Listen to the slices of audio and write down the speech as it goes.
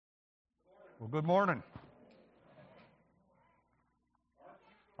Well, good morning.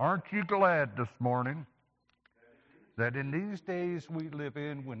 Aren't you glad this morning that in these days we live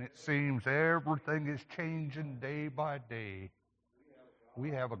in, when it seems everything is changing day by day, we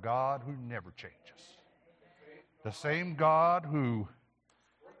have a God who never changes. The same God who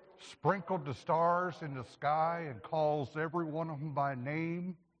sprinkled the stars in the sky and calls every one of them by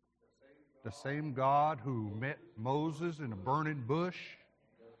name, the same God who met Moses in a burning bush,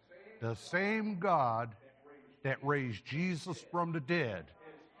 the same God that raised Jesus from the dead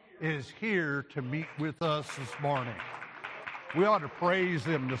is here to meet with us this morning. We ought to praise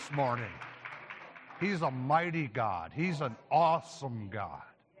him this morning. He's a mighty God. He's an awesome God.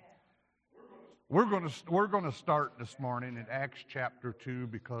 We're going to start this morning in Acts chapter 2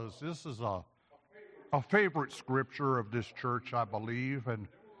 because this is a favorite scripture of this church, I believe, and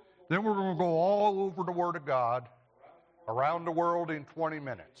then we're going to go all over the Word of God around the world in 20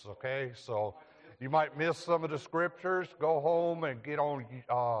 minutes, okay? So you might miss some of the scriptures. Go home and get on,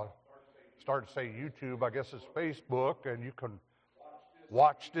 start to say YouTube, I guess it's Facebook, and you can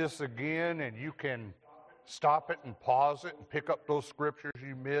watch this again, and you can stop it and pause it and pick up those scriptures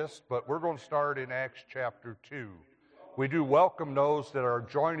you missed. But we're going to start in Acts chapter 2. We do welcome those that are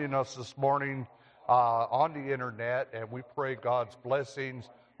joining us this morning on the internet, and we pray God's blessings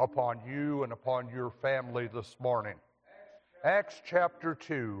upon you and upon your family this morning. Acts chapter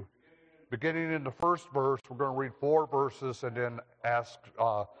 2, beginning in the first verse, we're going to read 4 verses and then ask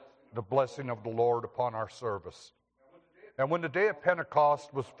the blessing of the Lord upon our service. And when the day of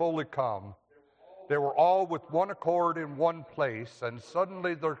Pentecost was fully come, they were all with one accord in one place, and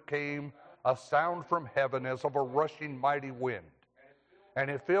suddenly there came a sound from heaven as of a rushing mighty wind,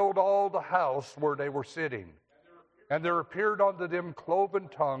 and it filled all the house where they were sitting. And there appeared unto them cloven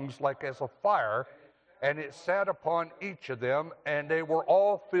tongues like as of fire, and it sat upon each of them, and they were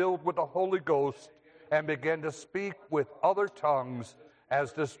all filled with the Holy Ghost, and began to speak with other tongues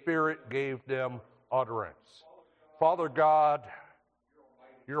as the Spirit gave them utterance. Father God,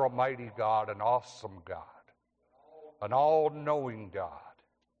 you're a mighty God, an awesome God, an all-knowing God.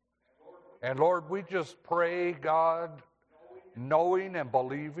 And Lord, we just pray, God, knowing and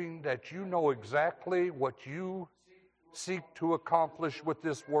believing that you know exactly what you seek to accomplish with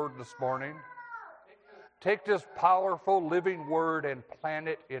this word this morning. Take this powerful living word and plant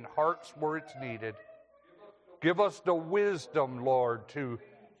it in hearts where it's needed. Give us the wisdom, Lord, to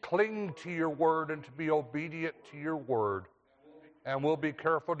cling to your word and to be obedient to your word. And we'll be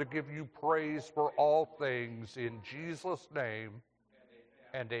careful to give you praise for all things in Jesus' name,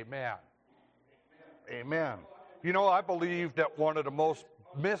 and amen. Amen. You know, I believe that one of the most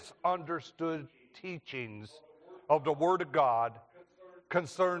misunderstood teachings of the Word of God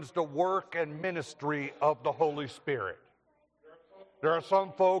concerns the work and ministry of the Holy Spirit. There are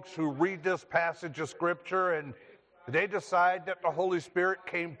some folks who read this passage of Scripture and they decide that the Holy Spirit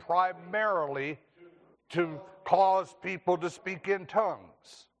came primarily to cause people to speak in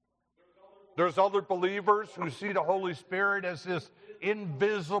tongues. There's other believers who see the Holy Spirit as this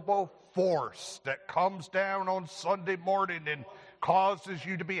invisible force that comes down on Sunday morning and causes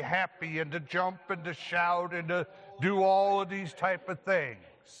you to be happy and to jump and to shout and to do all of these type of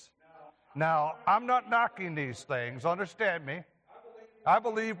things. Now, I'm not knocking these things, understand me. I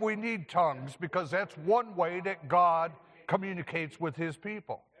believe we need tongues because that's one way that God communicates with his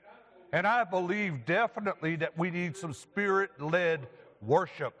people. And I believe definitely that we need some Spirit-led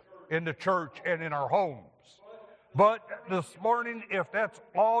worship in the church and in our homes. But this morning, if that's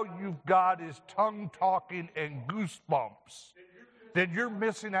all you've got is tongue-talking and goosebumps, then you're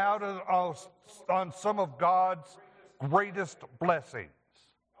missing out on some of God's greatest blessings.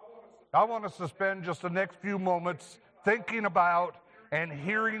 I want us to spend just the next few moments thinking about and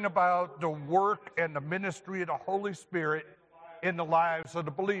hearing about the work and the ministry of the Holy Spirit in the lives of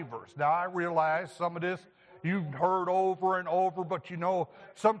the believers. Now, I realize some of this you've heard over and over, but you know,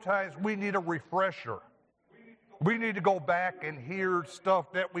 sometimes we need a refresher. We need to go back and hear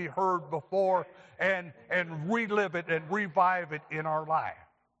stuff that we heard before and relive it and revive it in our life.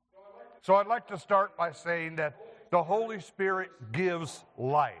 So I'd like to start by saying that the Holy Spirit gives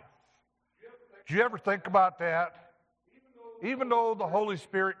life. Do you ever think about that? Even though the Holy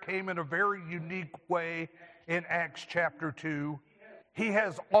Spirit came in a very unique way in Acts chapter 2, he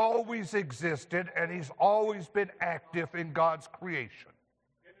has always existed and he's always been active in God's creation.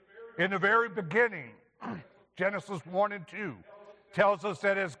 In the very beginning, Genesis 1 and 2 tells us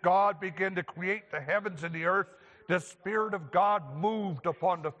that as God began to create the heavens and the earth, the Spirit of God moved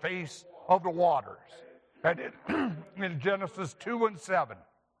upon the face of the waters. And in Genesis 2 and 7,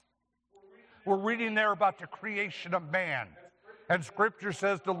 we're reading there about the creation of man. And Scripture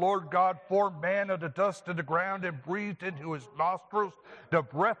says the Lord God formed man of the dust of the ground and breathed into his nostrils the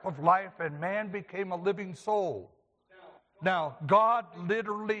breath of life, and man became a living soul. Now, God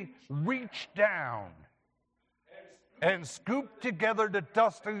literally reached down and scooped together the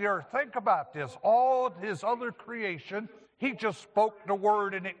dust of the earth. Think about this. All of his other creation, he just spoke the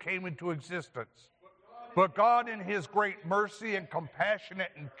word and it came into existence. But God, in his great mercy and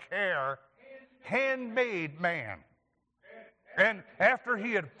compassionate and care, handmade man. And after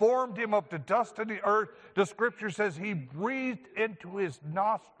he had formed him of the dust of the earth, the Scripture says he breathed into his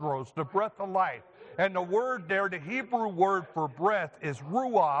nostrils the breath of life. And the word there, the Hebrew word for breath, is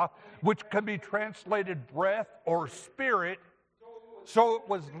ruah, which can be translated breath or spirit. So it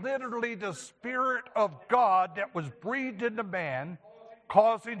was literally the Spirit of God that was breathed into man,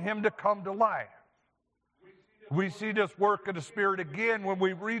 causing him to come to life. We see this work of the Spirit again when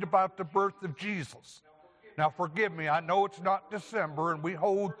we read about the birth of Jesus. Now, forgive me, I know it's not December, and we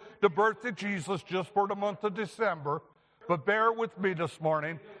hold the birth of Jesus just for the month of December, but bear with me this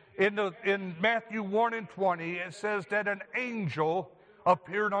morning. In Matthew 1 and 20, it says that an angel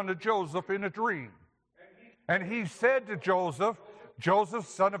appeared unto Joseph in a dream. And he said to Joseph, Joseph,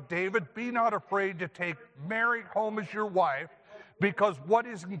 son of David, be not afraid to take Mary home as your wife, because what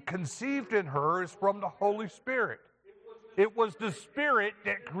is conceived in her is from the Holy Spirit. It was the Spirit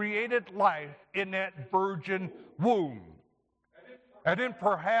that created life in that virgin womb. And then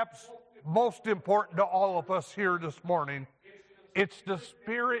perhaps most important to all of us here this morning, it's the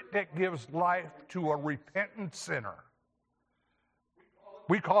Spirit that gives life to a repentant sinner.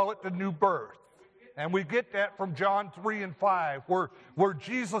 We call it the new birth. And we get that from John 3 and 5, where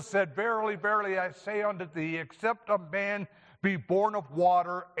Jesus said, verily, verily, I say unto thee, except a man be born of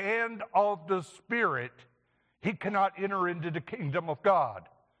water and of the Spirit, he cannot enter into the kingdom of God.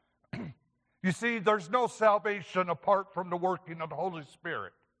 You see, there's no salvation apart from the working of the Holy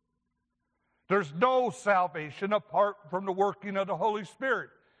Spirit. There's no salvation apart from the working of the Holy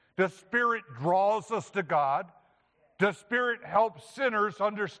Spirit. The Spirit draws us to God. The Spirit helps sinners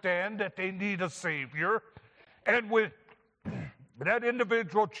understand that they need a Savior. And when that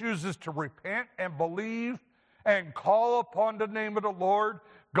individual chooses to repent and believe and call upon the name of the Lord,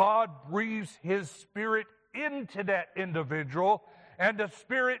 God breathes His Spirit into that individual, and the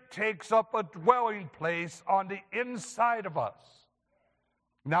Spirit takes up a dwelling place on the inside of us.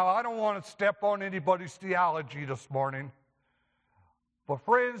 Now, I don't want to step on anybody's theology this morning, but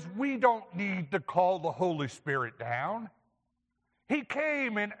friends, we don't need to call the Holy Spirit down. He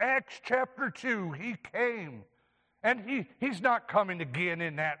came in Acts chapter 2. He came, and He's not coming again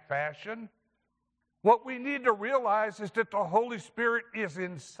in that fashion. What we need to realize is that the Holy Spirit is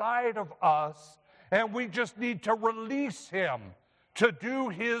inside of us, and we just need to release Him to do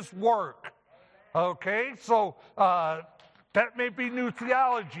His work. Okay? So that may be new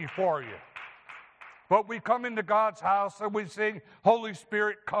theology for you. But we come into God's house and we sing, Holy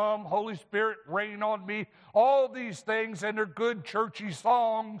Spirit, come, Holy Spirit, reign on me. All these things, and they're good churchy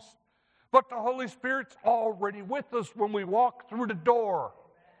songs. But the Holy Spirit's already with us when we walk through the door.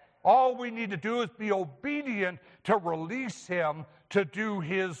 All we need to do is be obedient to release Him to do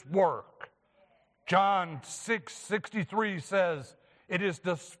His work. John 6:63 says, it is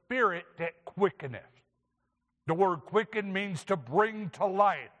the Spirit that quickeneth. The word quicken means to bring to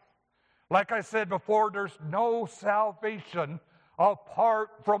life. Like I said before, there's no salvation apart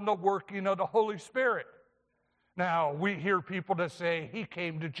from the working of the Holy Spirit. Now, we hear people that say, he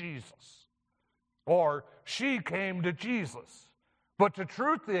came to Jesus, or she came to Jesus. But the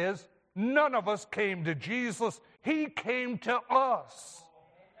truth is, none of us came to Jesus. He came to us.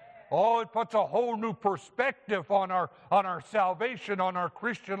 Oh, it puts a whole new perspective on our salvation, on our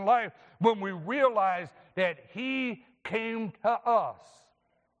Christian life, when we realize that He came to us.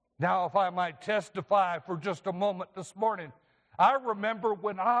 Now, if I might testify for just a moment this morning, I remember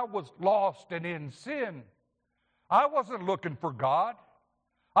when I was lost and in sin, I wasn't looking for God.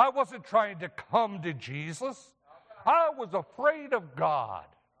 I wasn't trying to come to Jesus. I was afraid of God.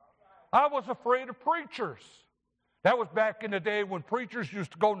 I was afraid of preachers. That was back in the day when preachers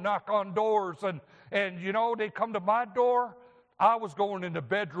used to go knock on doors and you know, they'd come to my door. I was going in the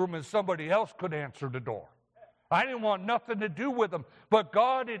bedroom and somebody else could answer the door. I didn't want nothing to do with them. But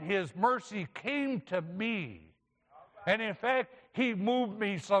God in His mercy came to me. And in fact, He moved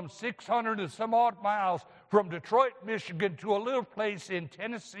me some 600 and some odd miles from Detroit, Michigan to a little place in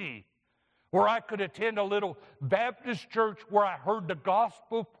Tennessee where I could attend a little Baptist church where I heard the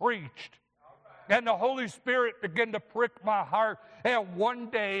gospel preached. And the Holy Spirit began to prick my heart. And one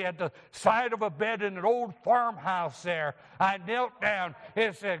day at the side of a bed in an old farmhouse there, I knelt down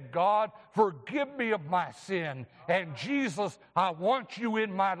and said, God, forgive me of my sin. And Jesus, I want you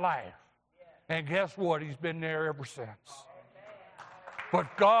in my life. And guess what? He's been there ever since.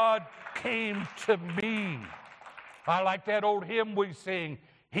 But God came to me. I like that old hymn we sing.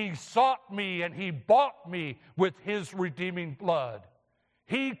 He sought me and he bought me with his redeeming blood.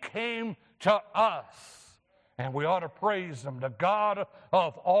 He came to us, and we ought to praise him. The God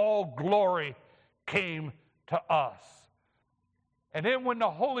of all glory came to us. And then when the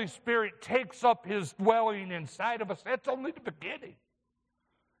Holy Spirit takes up his dwelling inside of us, that's only the beginning.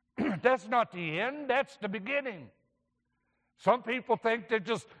 That's not the end, that's the beginning. Some people think they're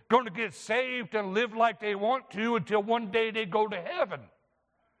just going to get saved and live like they want to until one day they go to heaven.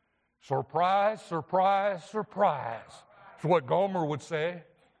 Surprise, surprise, surprise. That's what Gomer would say.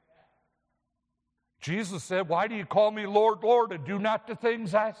 Jesus said, why do you call me Lord, Lord, and do not the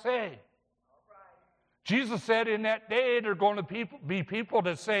things I say? Jesus said in that day there are going to be people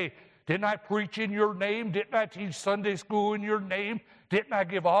that say, didn't I preach in your name? Didn't I teach Sunday school in your name? Didn't I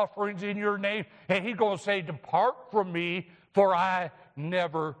give offerings in your name? And he's going to say, depart from me, for I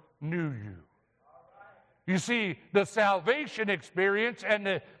never knew you. You see, the salvation experience and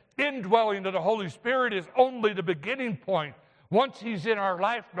the indwelling of the Holy Spirit is only the beginning point. Once he's in our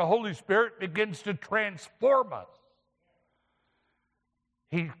life, the Holy Spirit begins to transform us.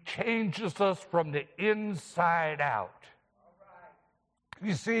 He changes us from the inside out.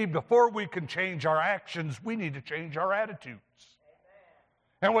 You see, before we can change our actions, we need to change our attitudes.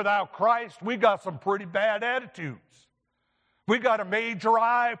 And without Christ, we got some pretty bad attitudes. We got a major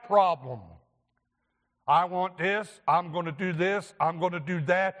I problem. I want this, I'm going to do this, I'm going to do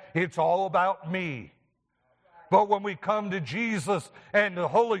that. It's all about me. But when we come to Jesus and the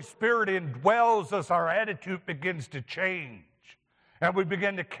Holy Spirit indwells us, our attitude begins to change. And we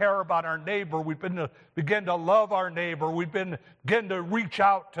begin to care about our neighbor. We begin to love our neighbor. We begin to reach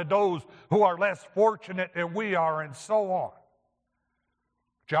out to those who are less fortunate than we are, and so on.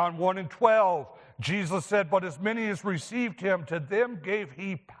 John 1:12, Jesus said, but as many as received him, to them gave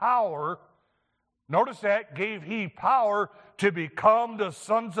he power. Notice that, gave he power to become the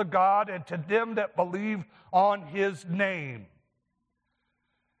sons of God, and to them that believe on his name.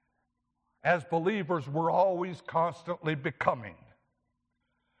 As believers, we're always constantly becoming.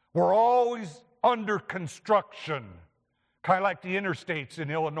 We're always under construction, kind of like the interstates in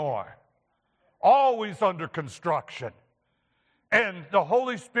Illinois. Always under construction. And the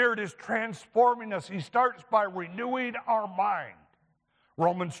Holy Spirit is transforming us. He starts by renewing our mind.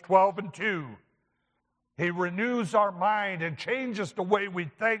 Romans 12:2. He renews our mind and changes the way we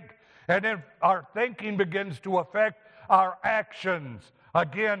think. And then our thinking begins to affect our actions.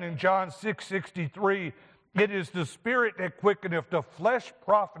 Again, in John 6:63, it is the Spirit that quickeneth, the flesh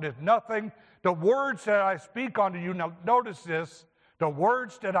profiteth nothing. The words that I speak unto you, now notice this, the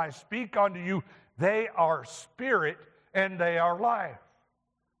words that I speak unto you, they are spirit and they are life.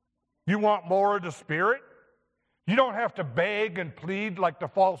 You want more of the Spirit? You don't have to beg and plead like the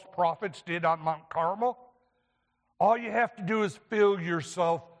false prophets did on Mount Carmel. All you have to do is fill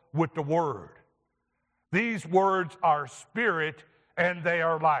yourself with the Word. These words are spirit and they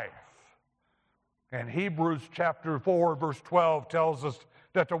are life. And Hebrews chapter 4, verse 12 tells us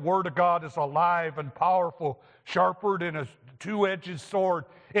that the Word of God is alive and powerful, sharper than a two-edged sword.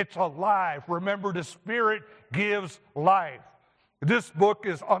 It's alive. Remember, the Spirit gives life. This book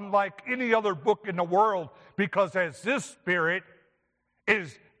is unlike any other book in the world, because as this Spirit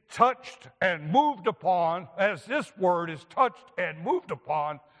is touched and moved upon, as this Word is touched and moved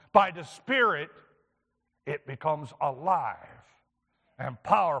upon by the Spirit, it becomes alive and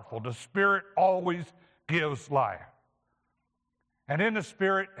powerful. The Spirit always gives life. And in the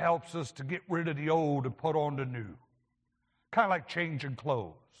Spirit helps us to get rid of the old and put on the new. Kind of like changing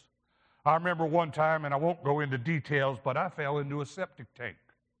clothes. I remember one time, and I won't go into details, but I fell into a septic tank.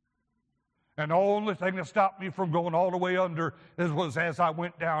 And the only thing that stopped me from going all the way under was as I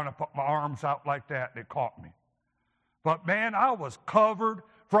went down, I put my arms out like that, and it caught me. But man, I was covered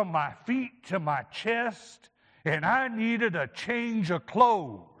from my feet to my chest, and I needed a change of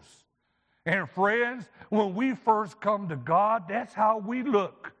clothes. And friends, when we first come to God, that's how we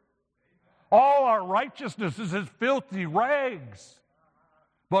look. All our righteousness is as filthy rags.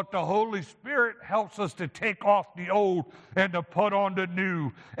 But the Holy Spirit helps us to take off the old and to put on the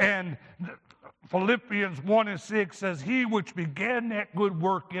new. And Philippians 1:6 says, he which began that good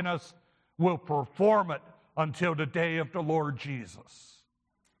work in us will perform it until the day of the Lord Jesus.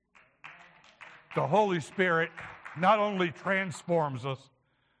 The Holy Spirit not only transforms us,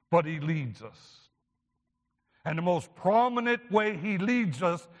 but He leads us. And the most prominent way He leads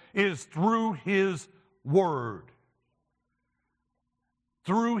us is through His Word.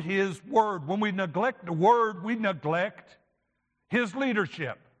 Through His Word. When we neglect the Word, we neglect His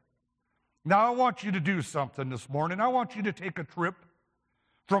leadership. Now, I want you to do something this morning. I want you to take a trip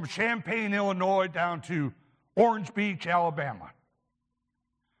from Champaign, Illinois, down to Orange Beach, Alabama.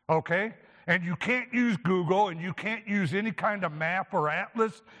 Okay? And you can't use Google, and you can't use any kind of map or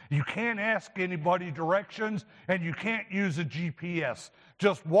atlas. You can't ask anybody directions, and you can't use a GPS.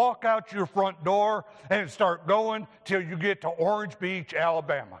 Just walk out your front door and start going till you get to Orange Beach,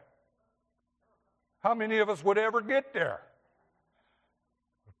 Alabama. How many of us would ever get there?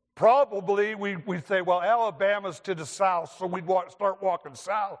 Probably we'd say, well, Alabama's to the south, so we'd start walking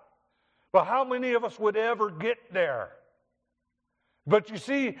south. But how many of us would ever get there? But you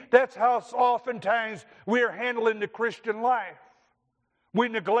see, that's how oftentimes we are handling the Christian life. We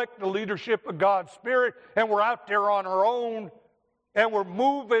neglect the leadership of God's Spirit, and we're out there on our own, and we're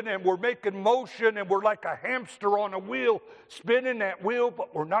moving, and we're making motion, and we're like a hamster on a wheel, spinning that wheel,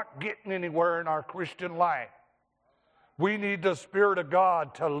 but we're not getting anywhere in our Christian life. We need the Spirit of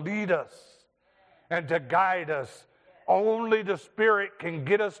God to lead us and to guide us. Only the Spirit can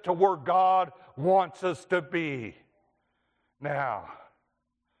get us to where God wants us to be. Now,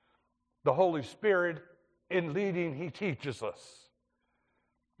 the Holy Spirit, in leading, He teaches us.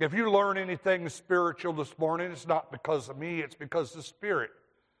 If you learn anything spiritual this morning, it's not because of me, it's because the Spirit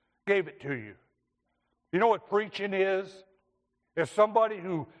gave it to you. You know what preaching is? It's somebody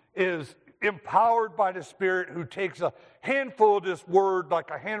who is empowered by the Spirit, who takes a handful of this word,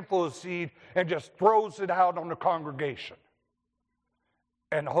 like a handful of seed, and just throws it out on the congregation.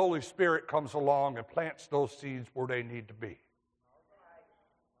 And the Holy Spirit comes along and plants those seeds where they need to be.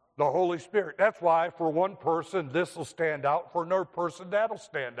 The Holy Spirit. That's why for one person this will stand out, for another person that'll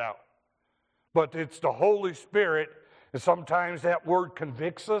stand out. But it's the Holy Spirit, and sometimes that word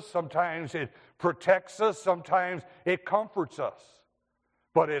convicts us, sometimes it protects us, sometimes it comforts us.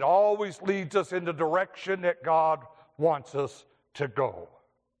 But it always leads us in the direction that God wants us to go.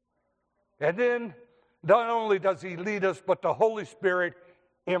 And then not only does He lead us, but the Holy Spirit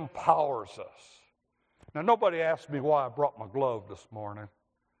empowers us. Now, nobody asked me why I brought my glove this morning.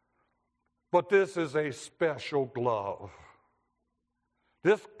 But this is a special glove.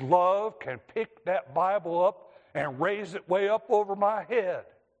 This glove can pick that Bible up and raise it way up over my head.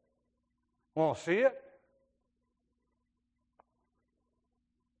 Want to see it?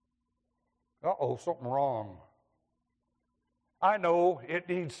 Uh-oh, something wrong. I know it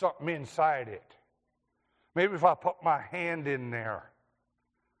needs something inside it. Maybe if I put my hand in there.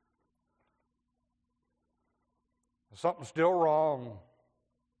 Something's still wrong.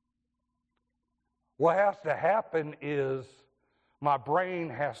 What has to happen is my brain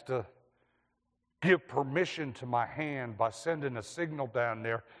has to give permission to my hand by sending a signal down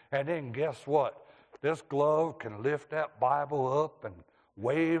there. And then guess what? This glove can lift that Bible up and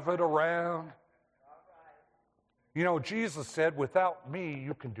wave it around. You know, Jesus said, without me,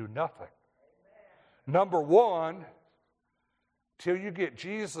 you can do nothing. Number one, till you get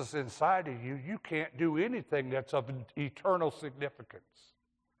Jesus inside of you, you can't do anything that's of eternal significance.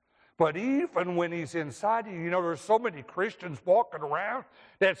 But even when He's inside of you, you know, there's so many Christians walking around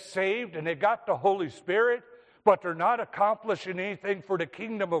that's saved and they got the Holy Spirit, but they're not accomplishing anything for the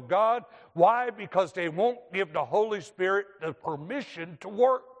kingdom of God. Why? Because they won't give the Holy Spirit the permission to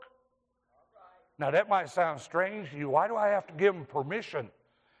work. Now, that might sound strange to you. Why do I have to give Him permission?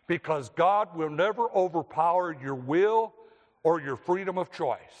 Because God will never overpower your will or your freedom of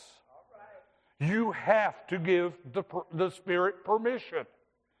choice. You have to give the Spirit permission.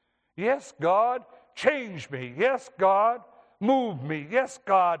 Yes, God, change me. Yes, God, move me. Yes,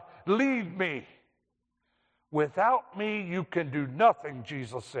 God, lead me. Without me, you can do nothing,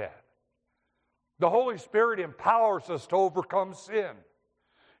 Jesus said. The Holy Spirit empowers us to overcome sin.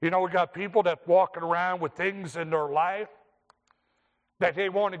 You know, we got people that walking around with things in their life that they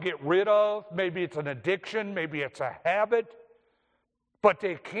want to get rid of. Maybe it's an addiction, maybe it's a habit, but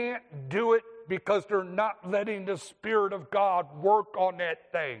they can't do it because they're not letting the Spirit of God work on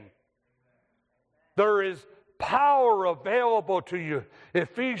that thing. There is power available to you.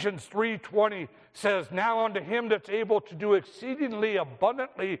 Ephesians 3:20 says, now unto Him that's able to do exceedingly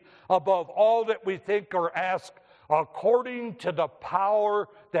abundantly above all that we think or ask, according to the power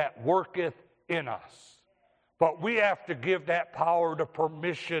that worketh in us. But we have to give that power the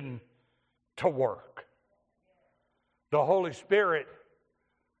permission to work. The Holy Spirit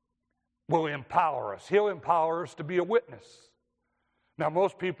will empower us. He'll empower us to be a witness. Now,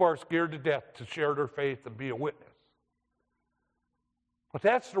 most people are scared to death to share their faith and be a witness. But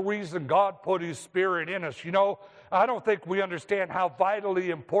that's the reason God put His Spirit in us. You know, I don't think we understand how vitally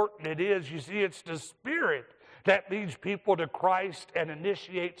important it is. You see, it's the Spirit that leads people to Christ and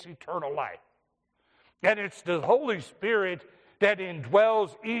initiates eternal life. And it's the Holy Spirit that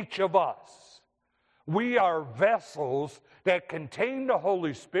indwells each of us. We are vessels that contain the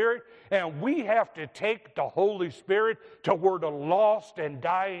Holy Spirit, and we have to take the Holy Spirit to where the lost and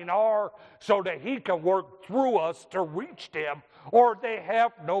dying are so that He can work through us to reach them, or they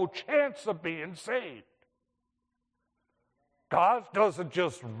have no chance of being saved. God doesn't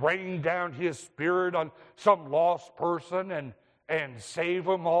just rain down His Spirit on some lost person and save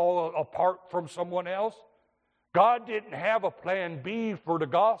them all apart from someone else. God didn't have a plan B for the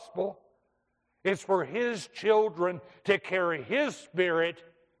gospel. It's for His children to carry His Spirit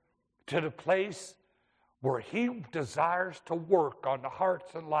to the place where He desires to work on the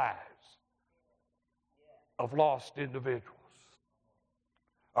hearts and lives of lost individuals.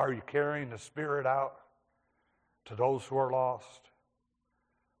 Are you carrying the Spirit out to those who are lost?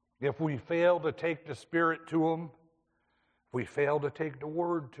 If we fail to take the Spirit to them, if we fail to take the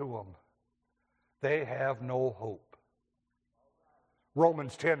Word to them, they have no hope.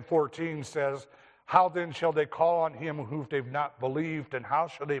 Romans 10:14 says, how then shall they call on Him who they've not believed? And how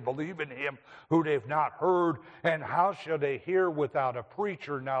shall they believe in Him who they've not heard? And how shall they hear without a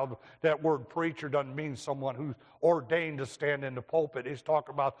preacher? Now, that word preacher doesn't mean someone who's ordained to stand in the pulpit. He's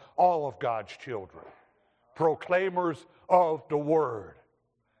talking about all of God's children, proclaimers of the Word.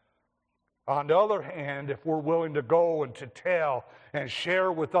 On the other hand, if we're willing to go and to tell and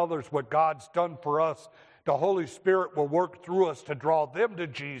share with others what God's done for us, the Holy Spirit will work through us to draw them to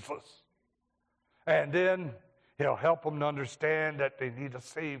Jesus. And then He'll help them to understand that they need a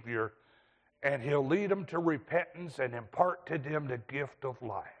Savior, and He'll lead them to repentance and impart to them the gift of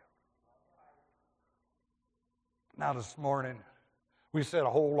life. Now this morning, we said a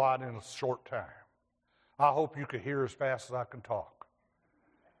whole lot in a short time. I hope you could hear as fast as I can talk.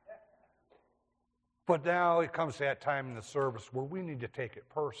 But now it comes to that time in the service where we need to take it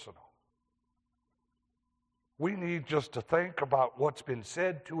personal. We need just to think about what's been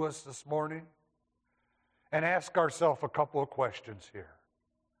said to us this morning and ask ourselves a couple of questions here.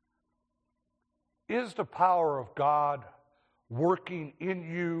 Is the power of God working in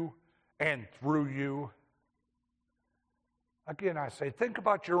you and through you? Again, I say, think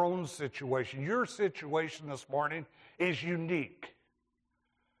about your own situation. Your situation this morning is unique.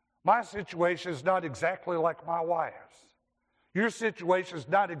 My situation is not exactly like my wife's. Your situation is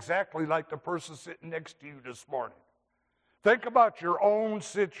not exactly like the person sitting next to you this morning. Think about your own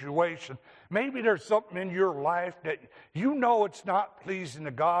situation. Maybe there's something in your life that you know it's not pleasing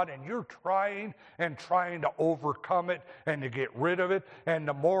to God, and you're trying to overcome it and to get rid of it. And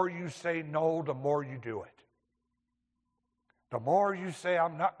the more you say no, the more you do it. The more you say,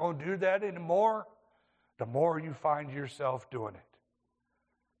 I'm not going to do that anymore, the more you find yourself doing it.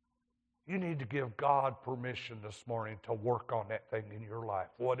 You need to give God permission this morning to work on that thing in your life,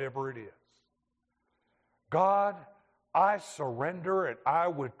 whatever it is. God, I surrender and I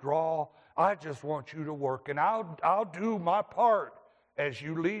withdraw. I just want you to work, and I'll do my part as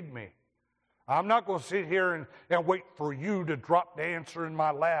you lead me. I'm not going to sit here and wait for you to drop the answer in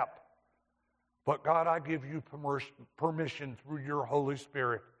my lap. But God, I give you permission through your Holy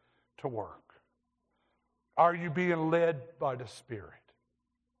Spirit to work. Are you being led by the Spirit?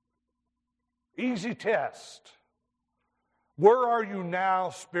 Easy test. Where are you now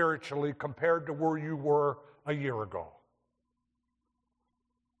spiritually compared to where you were a year ago?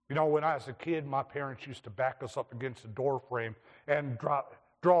 You know, when I was a kid, my parents used to back us up against the door frame and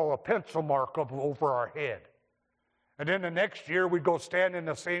draw a pencil mark up over our head. And then the next year, we'd go stand in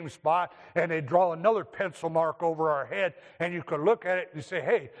the same spot, and they'd draw another pencil mark over our head, and you could look at it and say,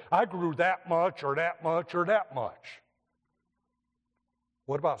 hey, I grew that much or that much or that much.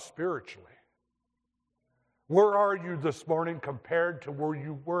 What about spiritually? Where are you this morning compared to where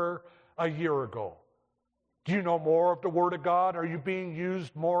you were a year ago? Do you know more of the Word of God? Are you being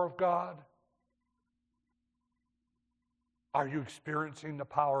used more of God? Are you experiencing the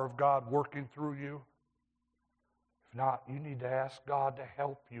power of God working through you? If not, you need to ask God to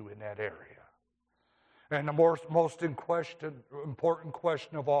help you in that area. And the most important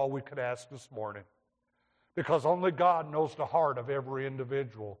question of all we could ask this morning, because only God knows the heart of every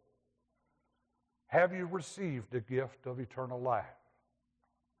individual. Have you received the gift of eternal life?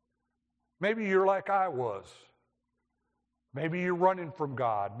 Maybe you're like I was. Maybe you're running from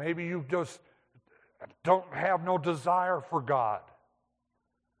God. Maybe you just don't have no desire for God.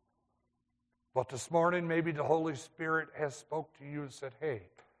 But this morning, maybe the Holy Spirit has spoke to you and said, hey,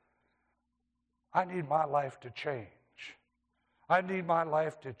 I need my life to change. I need my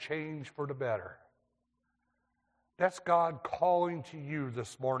life to change for the better. That's God calling to you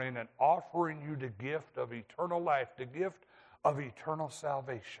this morning and offering you the gift of eternal life, the gift of eternal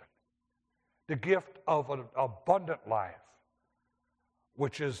salvation, the gift of an abundant life,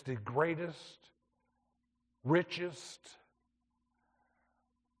 which is the greatest, richest,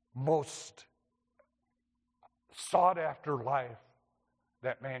 most sought-after life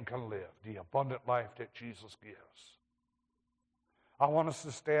that man can live, the abundant life that Jesus gives. I want us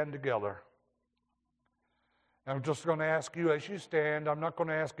to stand together. I'm just going to ask you as you stand, I'm not going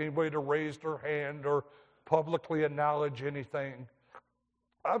to ask anybody to raise their hand or publicly acknowledge anything.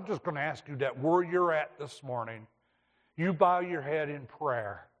 I'm just going to ask you that where you're at this morning, you bow your head in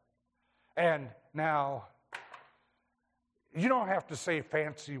prayer. And now, you don't have to say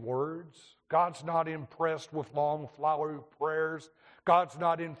fancy words. God's not impressed with long, flowery prayers. God's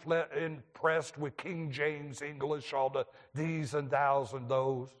not impressed with King James English, all the these and thous and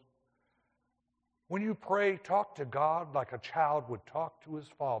those. When you pray, talk to God like a child would talk to his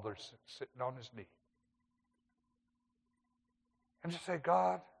father sitting on his knee. And just say,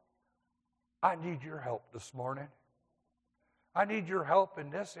 God, I need your help this morning. I need your help in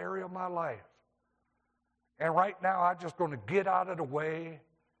this area of my life. And right now, I'm just going to get out of the way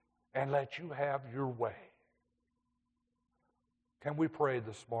and let you have your way. Can we pray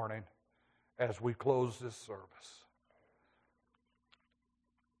this morning as we close this service?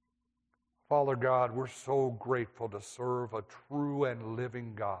 Father God, we're so grateful to serve a true and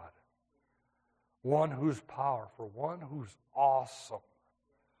living God. One who's powerful, one who's awesome,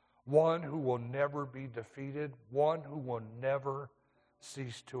 one who will never be defeated, one who will never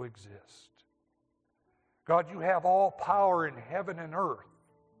cease to exist. God, you have all power in heaven and earth,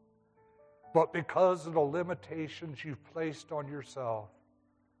 but because of the limitations you've placed on yourself,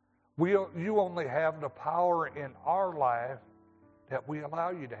 you only have the power in our life that we allow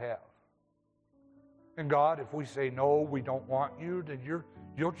you to have. And God, if we say, no, we don't want you, then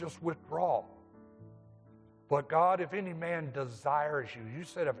you'll just withdraw. But God, if any man desires you, you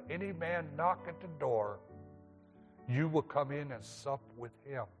said if any man knock at the door, you will come in and sup with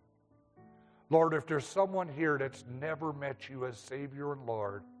him. Lord, if there's someone here that's never met you as Savior and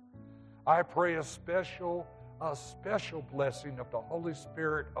Lord, I pray a special blessing of the Holy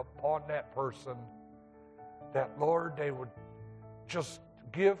Spirit upon that person, that, Lord, they would just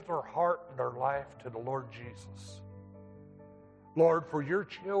give their heart and their life to the Lord Jesus. Lord, for your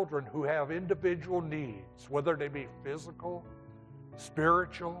children who have individual needs, whether they be physical,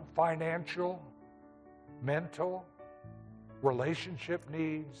 spiritual, financial, mental, relationship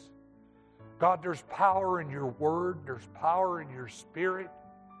needs, God, there's power in your word, there's power in your spirit.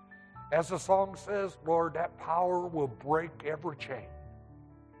 As the song says, Lord, that power will break every chain.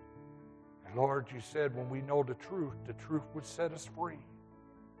 And Lord, you said when we know the truth would set us free.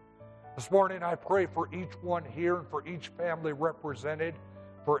 This morning I pray for each one here and for each family represented,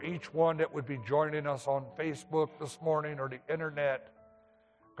 for each one that would be joining us on Facebook this morning or the internet,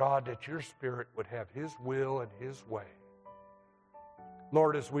 God, that your Spirit would have his will and his way.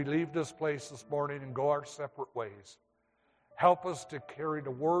 Lord, as we leave this place this morning and go our separate ways, help us to carry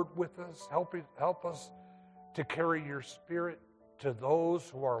the word with us. Help us to carry your Spirit to those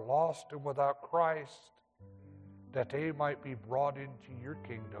who are lost and without Christ, that they might be brought into your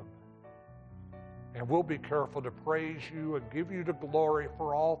kingdom. And we'll be careful to praise you and give you the glory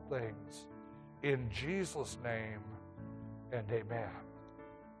for all things. In Jesus' name, and amen.